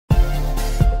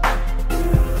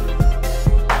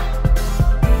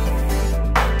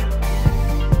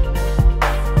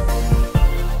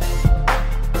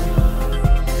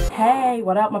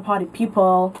what up, my party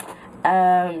people?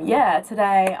 Yeah,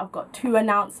 today I've got 2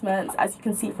 announcements, as you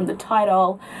can see from the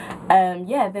title.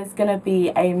 Yeah, there's gonna be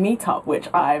a meetup, which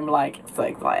I'm like so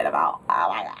excited about. Oh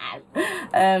my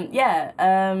god. Yeah,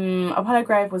 Apollo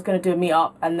Grove was gonna do a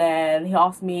meetup, and then he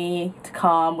asked me to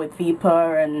come with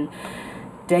Veepa and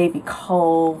Davy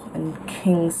Cole and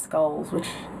King Skulls,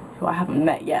 who I haven't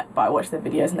met yet, but I watched their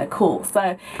videos and they're cool.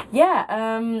 So yeah,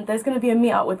 there's going to be a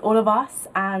meetup with all of us,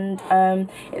 and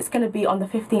it's going to be on the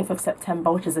 15th of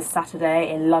September, which is a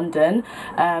Saturday in London.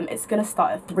 It's going to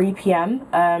start at 3 PM.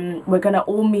 We're going to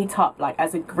all meet up like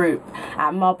as a group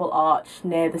at Marble Arch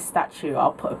near the statue.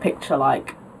 I'll put a picture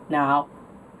like now.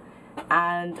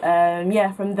 And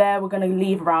yeah, from there we're going to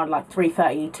leave around like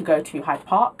 3:30 to go to Hyde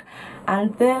Park,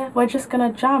 and there we're just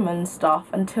going to jam and stuff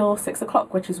until 6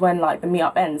 o'clock, which is when like the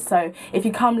meetup ends. So if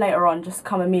you come later on, just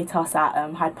come and meet us at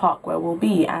Hyde Park where we'll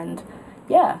be. And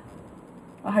yeah,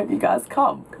 I hope you guys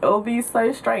come. It'll be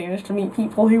so strange to meet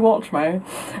people who watch me.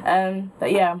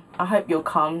 But yeah, I hope you'll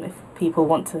come if people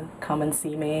want to come and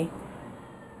see me.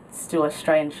 Still a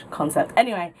strange concept.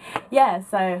 Anyway, yeah,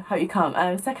 so hope you come.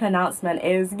 Second announcement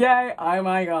is, yay, oh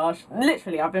my gosh,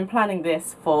 literally I've been planning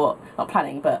this for, not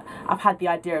planning, but I've had the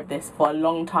idea of this for a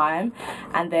long time,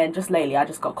 and then just lately I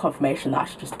just got confirmation that I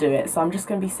should just do it. So I'm just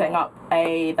going to be setting up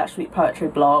a That Sweet Poetry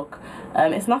blog.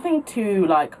 It's nothing too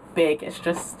like big, it's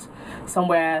just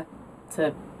somewhere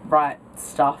to write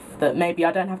stuff that maybe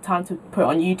I don't have time to put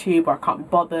on YouTube, or I can't be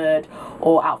bothered,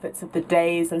 or outfits of the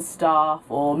days and stuff,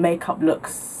 or makeup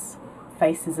looks,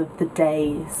 faces of the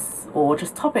days, or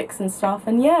just topics and stuff.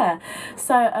 And yeah,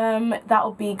 so that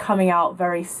will be coming out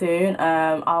very soon.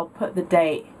 I'll put the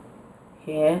date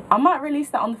here. I might release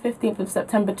that on the 15th of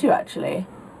September too, actually.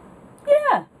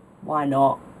 Yeah, why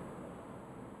not?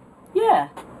 Yeah,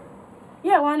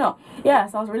 why not? Yeah,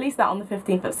 so I'll release that on the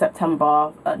 15th of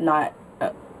September at night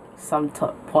at some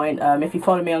point. If you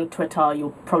follow me on Twitter,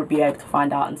 you'll probably be able to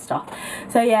find out and stuff.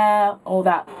 So yeah, all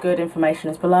that good information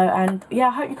is below, and yeah,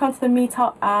 I hope you come to the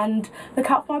meetup and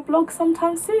look out for my blog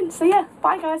sometime soon. So yeah,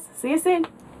 bye guys, see you soon.